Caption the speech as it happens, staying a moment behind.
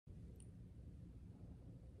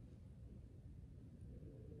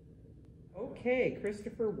Okay,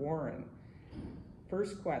 Christopher Warren.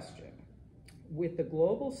 First question. With the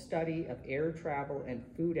global study of air travel and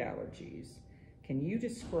food allergies, can you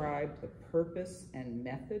describe the purpose and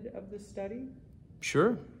method of the study?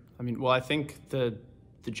 Sure. I think the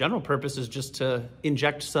general purpose is just to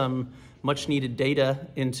inject some much needed data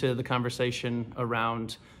into the conversation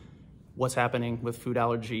around what's happening with food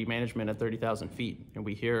allergy management at 30,000 feet. And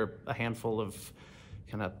we hear a handful of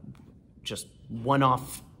kind of just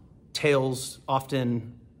one-off tales,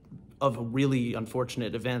 often of really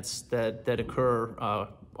unfortunate events that occur,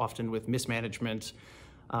 often with mismanagement,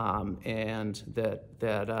 and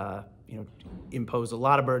that impose a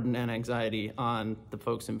lot of burden and anxiety on the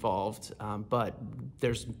folks involved. But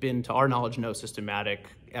there's been, to our knowledge, no systematic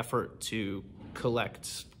effort to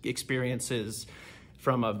collect experiences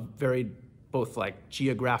from a very both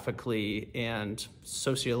geographically and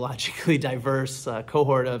sociologically diverse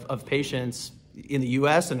cohort of patients in the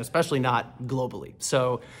US and especially not globally.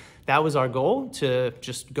 So that was our goal, to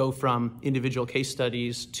just go from individual case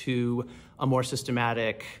studies to a more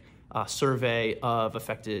systematic survey of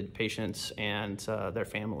affected patients and their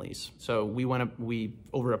families. So we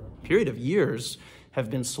over a period of years have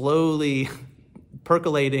been slowly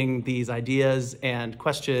percolating these ideas and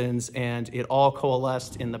questions, and it all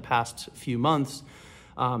coalesced in the past few months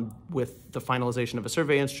with the finalization of a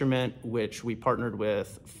survey instrument, which we partnered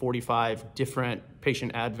with 45 different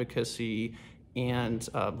patient advocacy and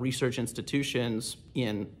research institutions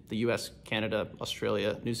in the US, Canada,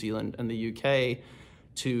 Australia, New Zealand, and the UK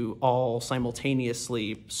to all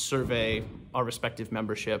simultaneously survey our respective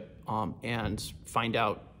membership and find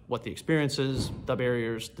out what the experiences, the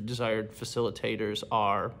barriers, the desired facilitators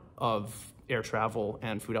are of air travel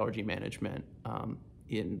and food allergy management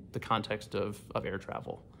in the context of air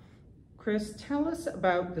travel. Chris, tell us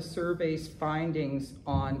about the survey's findings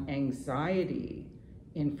on anxiety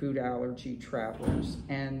in food allergy travelers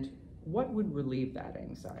and what would relieve that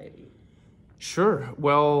anxiety? Sure.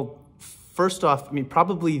 Well, first off,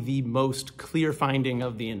 probably the most clear finding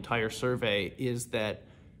of the entire survey is that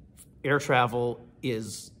air travel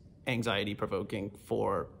is anxiety provoking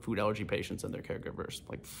for food allergy patients and their caregivers,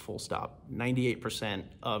 full stop. 98%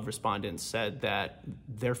 of respondents said that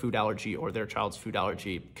their food allergy or their child's food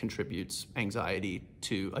allergy contributes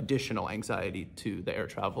additional anxiety to the air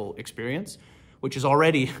travel experience, which is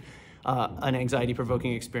already an anxiety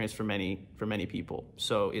provoking experience for many people.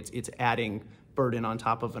 So it's adding burden on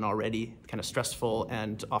top of an already kind of stressful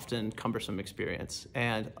and often cumbersome experience.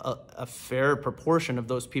 And a fair proportion of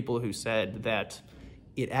those people who said that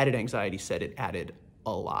it added anxiety said it added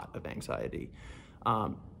a lot of anxiety.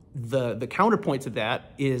 The counterpoint to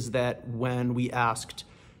that is that when we asked,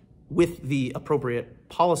 with the appropriate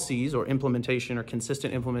policies or implementation or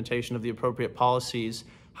consistent implementation of the appropriate policies,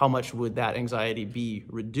 how much would that anxiety be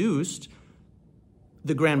reduced?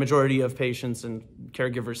 The grand majority of patients and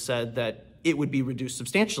caregivers said that it would be reduced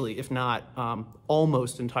substantially, if not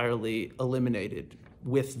almost entirely eliminated,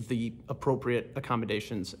 with the appropriate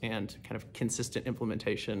accommodations and kind of consistent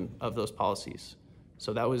implementation of those policies.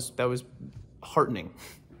 So that was heartening,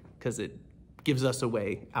 because it gives us a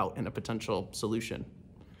way out and a potential solution.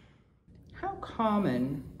 How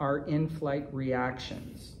common are in-flight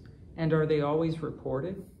reactions, and are they always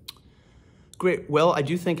reported? Great. Well, I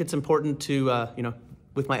do think it's important to,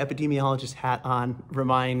 with my epidemiologist hat on,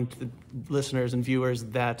 remind the listeners and viewers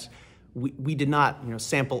that we did not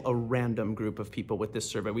sample a random group of people with this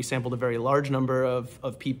survey. We sampled a very large number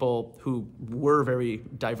of people who were very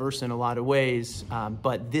diverse in a lot of ways,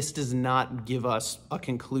 but this does not give us a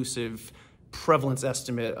conclusive prevalence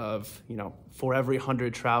estimate of, for every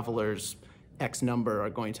 100 travelers, X number are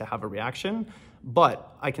going to have a reaction.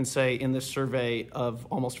 But I can say in this survey of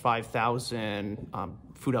almost 5,000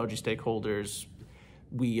 food allergy stakeholders,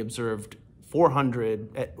 we observed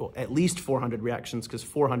at least 400 reactions, because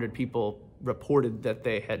 400 people reported that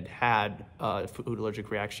they had a food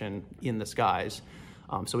allergic reaction in the skies.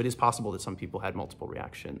 So it is possible that some people had multiple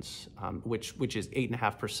reactions, which is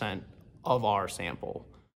 8.5% of our sample.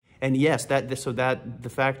 And yes,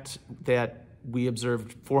 the fact that we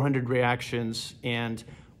observed 400 reactions, and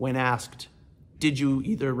when asked, did you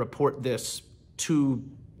either report this to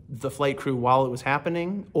the flight crew while it was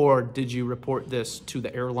happening, or did you report this to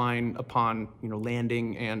the airline upon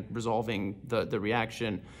landing and resolving the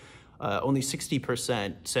reaction? Only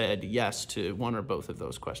 60% said yes to one or both of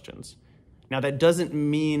those questions. Now, that doesn't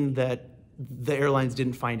mean that the airlines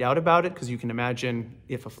didn't find out about it, because you can imagine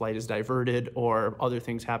if a flight is diverted or other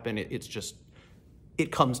things happen, it's just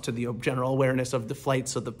it comes to the general awareness of the flight,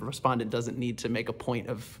 so the respondent doesn't need to make a point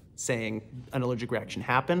of saying an allergic reaction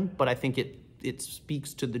happened. But I think it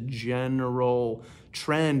speaks to the general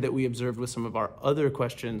trend that we observed with some of our other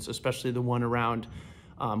questions, especially the one around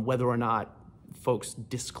whether or not folks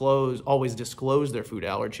always disclose their food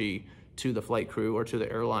allergy to the flight crew or to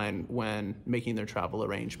the airline when making their travel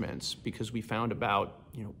arrangements, because we found about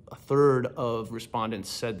a third of respondents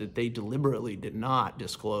said that they deliberately did not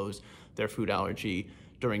disclose their food allergy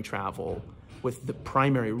during travel, with the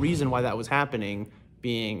primary reason why that was happening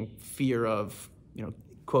being fear of,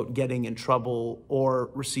 quote, getting in trouble or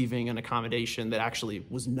receiving an accommodation that actually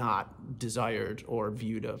was not desired or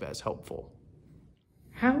viewed of as helpful.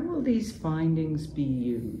 How will these findings be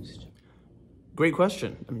used? Great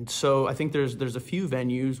question. So I think there's a few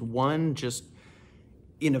venues. One, just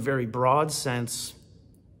in a very broad sense,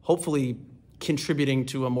 hopefully contributing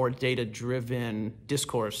to a more data-driven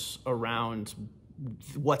discourse around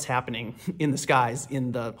what's happening in the skies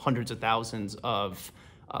in the hundreds of thousands of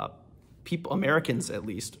people, Americans at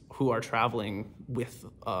least, who are traveling with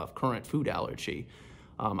current food allergy.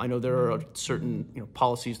 I know there are certain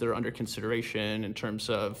policies that are under consideration in terms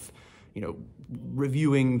of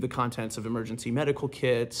reviewing the contents of emergency medical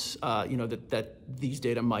kits, that these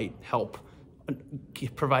data might help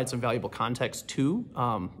provide some valuable context to,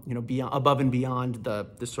 above and beyond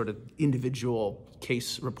the sort of individual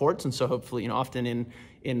case reports. And so hopefully, often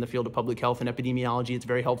in the field of public health and epidemiology, it's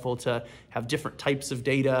very helpful to have different types of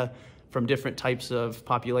data from different types of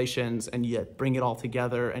populations and yet bring it all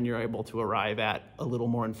together, and you're able to arrive at a little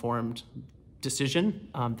more informed decision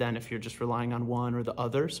than if you're just relying on one or the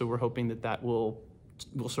other. So we're hoping that will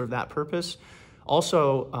serve that purpose.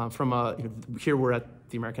 Also, here we're at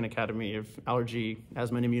the American Academy of Allergy,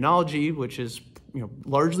 Asthma, and Immunology, which is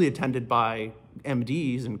largely attended by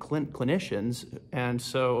MDs and clinicians. And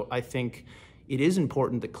so I think it is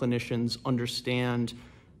important that clinicians understand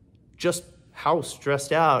just how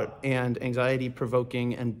stressed out and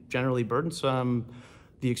anxiety-provoking and generally burdensome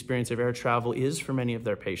the experience of air travel is for many of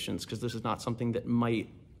their patients, because this is not something that might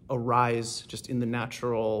arise just in the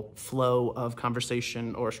natural flow of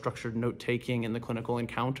conversation or structured note-taking in the clinical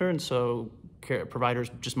encounter. And so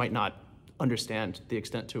providers just might not understand the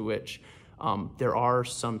extent to which there are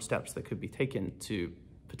some steps that could be taken to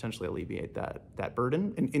potentially alleviate that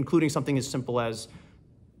burden, including something as simple as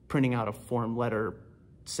printing out a form letter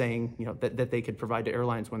saying that they could provide to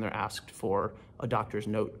airlines when they're asked for a doctor's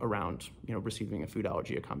note around receiving a food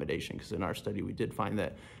allergy accommodation. Because in our study we did find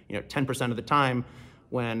that 10% of the time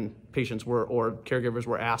when patients or caregivers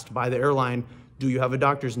were asked by the airline, do you have a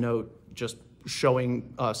doctor's note, just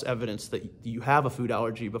showing us evidence that you have a food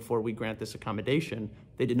allergy before we grant this accommodation,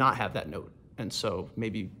 they did not have that note. And so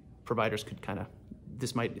maybe providers could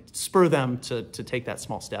this might spur them to take that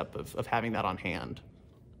small step of having that on hand.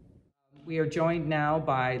 We are joined now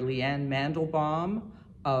by Lianne Mandelbaum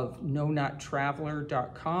of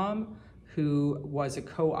NoNotTraveler.com, who was a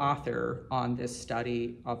co-author on this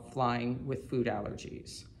study of flying with food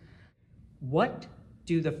allergies. What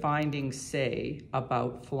do the findings say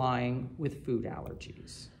about flying with food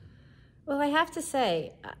allergies? Well, I have to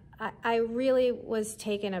say, I really was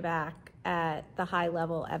taken aback at the high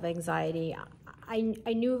level of anxiety.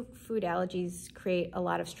 I knew food allergies create a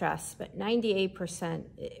lot of stress, but 98%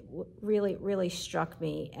 really struck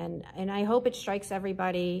me. And I hope it strikes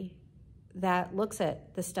everybody that looks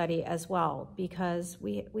at the study as well, because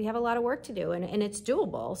we have a lot of work to do, and it's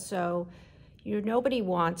doable. So nobody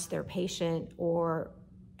wants their patient, or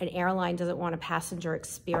an airline doesn't want a passenger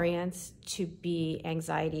experience to be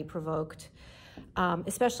anxiety provoked,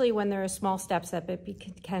 especially when there are small steps that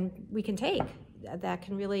we can take that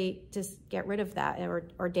can really just get rid of that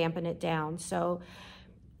or dampen it down. So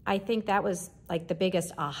I think that was like the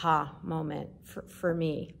biggest aha moment for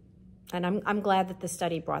me. And I'm glad that the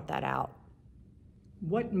study brought that out.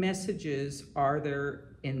 What messages are there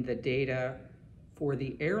in the data for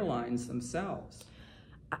the airlines themselves?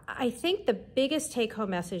 I think the biggest take-home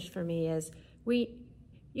message for me is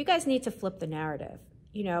you guys need to flip the narrative.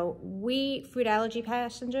 We food allergy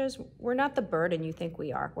passengers, we're not the burden you think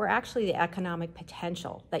we are. We're actually the economic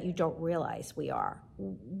potential that you don't realize we are.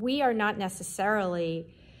 We are not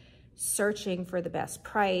necessarily searching for the best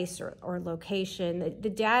price or location. The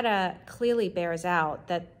data clearly bears out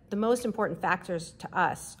that the most important factors to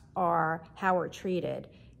us are how we're treated,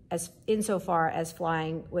 insofar as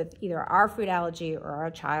flying with either our food allergy or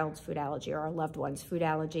our child's food allergy or our loved one's food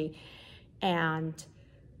allergy. And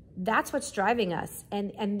that's what's driving us.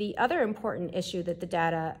 And the other important issue that the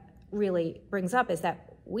data really brings up is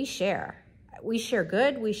that we share. We share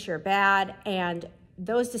good, we share bad, and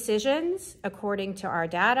those decisions, according to our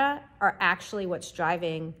data, are actually what's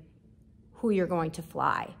driving who you're going to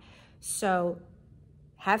fly. So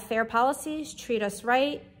have fair policies, treat us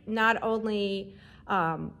right. Not only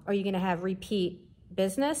are you going to have repeat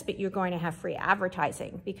business, but you're going to have free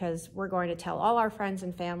advertising, because we're going to tell all our friends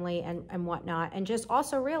and family and whatnot. And just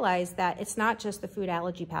also realize that it's not just the food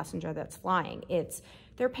allergy passenger that's flying. It's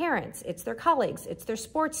their parents, it's their colleagues, it's their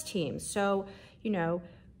sports teams. So, you know,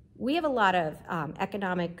 we have a lot of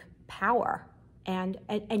economic power, and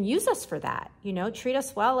use us for that. You know, treat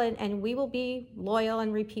us well, and we will be loyal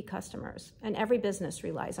and repeat customers. And every business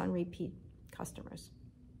relies on repeat customers.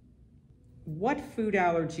 What food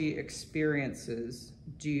allergy experiences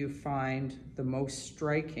do you find the most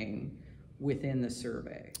striking within the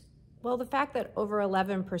survey? Well, the fact that over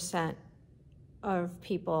 11% of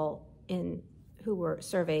people who were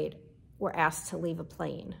surveyed were asked to leave a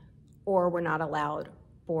plane or were not allowed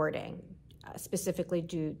boarding, specifically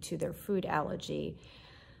due to their food allergy.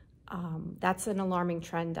 That's an alarming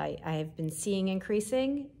trend I have been seeing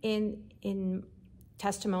increasing in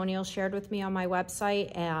testimonials shared with me on my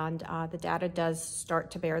website, and the data does start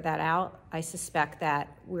to bear that out. I suspect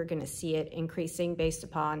that we're going to see it increasing based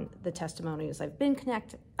upon the testimonials I've been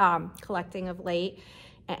collecting of late,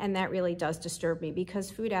 and that really does disturb me, because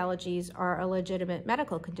food allergies are a legitimate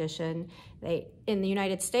medical condition. In the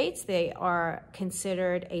United States, they are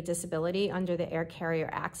considered a disability under the Air Carrier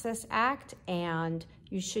Access Act, and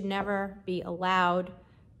you should never be allowed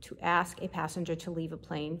to ask a passenger to leave a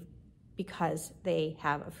plane because they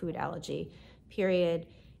have a food allergy, period,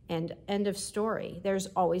 and end of story. There's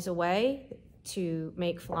always a way to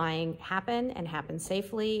make flying happen and happen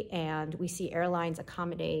safely, and we see airlines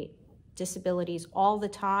accommodate disabilities all the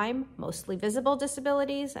time, mostly visible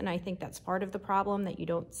disabilities, and I think that's part of the problem, that you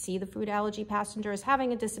don't see the food allergy passenger as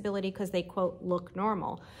having a disability because they, quote, look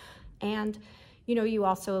normal. And, you know, you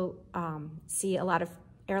also see a lot of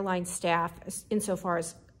airline staff, insofar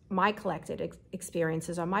as my collected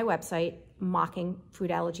experiences on my website, mocking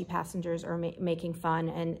food allergy passengers or making fun,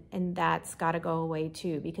 and that's got to go away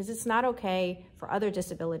too, because it's not okay for other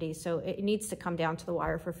disabilities. So it needs to come down to the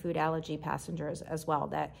wire for food allergy passengers as well,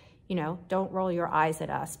 that, you know, don't roll your eyes at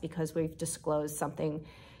us because we've disclosed something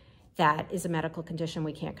that is a medical condition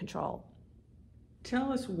we can't control.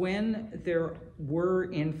 Tell us when there were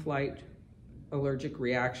in-flight allergic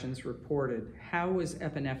reactions reported, how was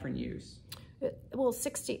epinephrine used? Well,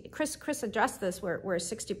 Chris addressed this, where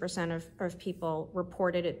 60% of people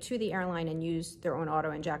reported it to the airline and used their own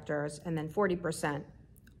auto-injectors, and then 40%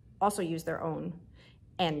 also used their own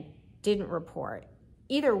and didn't report.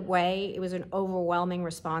 Either way, it was an overwhelming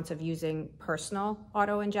response of using personal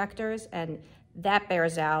auto-injectors, and that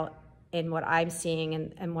bears out in what I'm seeing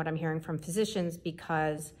and what I'm hearing from physicians,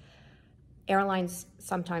 because airlines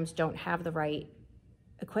sometimes don't have the right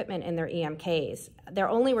equipment in their EMKs. They're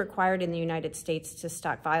only required in the United States to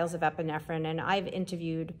stock vials of epinephrine, and I've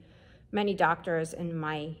interviewed many doctors in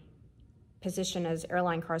my position as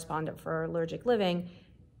airline correspondent for Allergic Living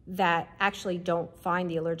that actually don't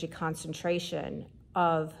find the allergic concentration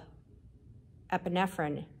of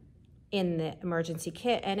epinephrine in the emergency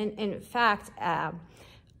kit. And in fact,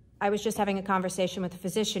 I was just having a conversation with a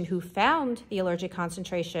physician who found the allergic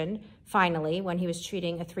concentration finally when he was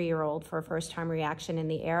treating a 3-year-old for a first-time reaction in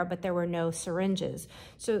the air, but there were no syringes.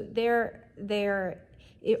 So there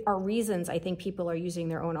are reasons I think people are using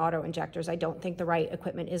their own auto-injectors. I don't think the right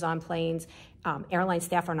equipment is on planes. Airline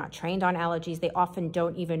staff are not trained on allergies. They often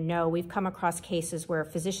don't even know. We've come across cases where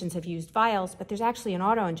physicians have used vials, but there's actually an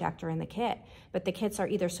auto-injector in the kit. But the kits are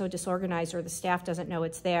either so disorganized or the staff doesn't know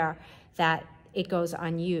it's there that it goes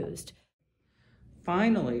unused.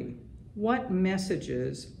 Finally, what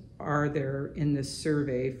messages are there in this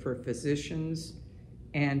survey for physicians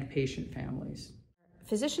and patient families?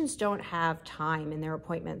 Physicians don't have time in their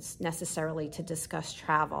appointments necessarily to discuss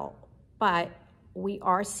travel, but we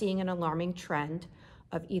are seeing an alarming trend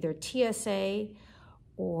of either TSA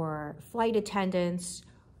or flight attendants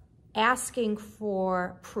asking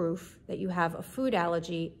for proof that you have a food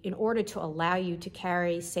allergy in order to allow you to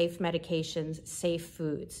carry safe medications, safe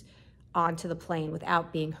foods onto the plane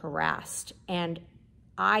without being harassed. And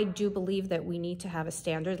I do believe that we need to have a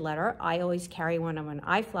standard letter. I always carry one when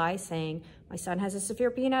I fly saying, my son has a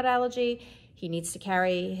severe peanut allergy. He needs to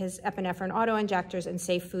carry his epinephrine auto-injectors and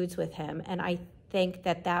safe foods with him. And I think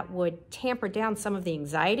that that would tamper down some of the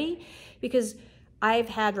anxiety, because I've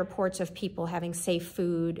had reports of people having safe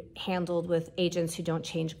food handled with agents who don't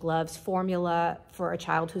change gloves, formula for a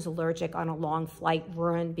child who's allergic on a long flight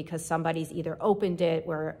ruined because somebody's either opened it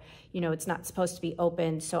where, you know, it's not supposed to be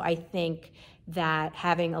opened. So I think that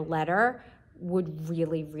having a letter would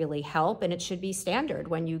really, really help. And it should be standard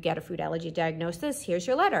when you get a food allergy diagnosis. Here's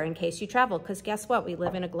your letter in case you travel, because guess what? We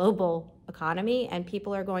live in a global economy and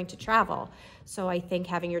people are going to travel. So I think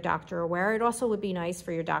having your doctor aware, it also would be nice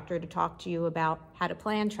for your doctor to talk to you about how to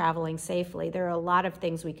plan traveling safely. There are a lot of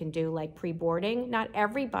things we can do, like pre-boarding. Not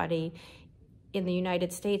everybody in the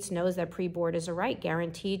United States knows that pre-board is a right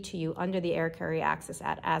guaranteed to you under the Air Carrier Access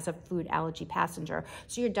Act as a food allergy passenger.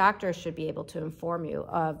 So your doctor should be able to inform you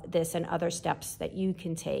of this and other steps that you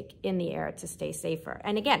can take in the air to stay safer.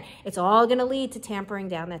 And again, it's all going to lead to tampering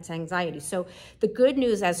down that anxiety. So the good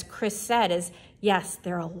news, as Chris said, is yes,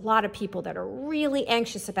 there are a lot of people that are really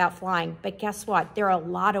anxious about flying, but guess what? There are a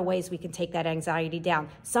lot of ways we can take that anxiety down.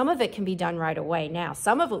 Some of it can be done right away now.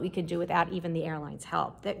 Some of it we can do without even the airline's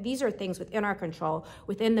help. These are things within our control,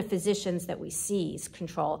 within the physicians that we see's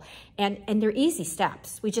control, and they're easy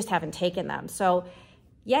steps. We just haven't taken them. So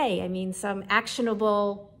yay, I mean, some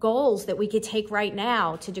actionable goals that we could take right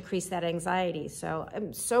now to decrease that anxiety. So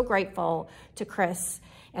I'm so grateful to Chris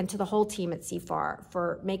and to the whole team at CFAR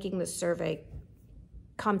for making this survey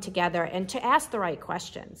come together and to ask the right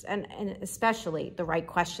questions, and especially the right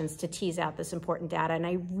questions to tease out this important data. And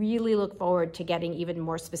I really look forward to getting even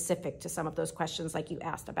more specific to some of those questions like you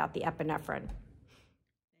asked about the epinephrine.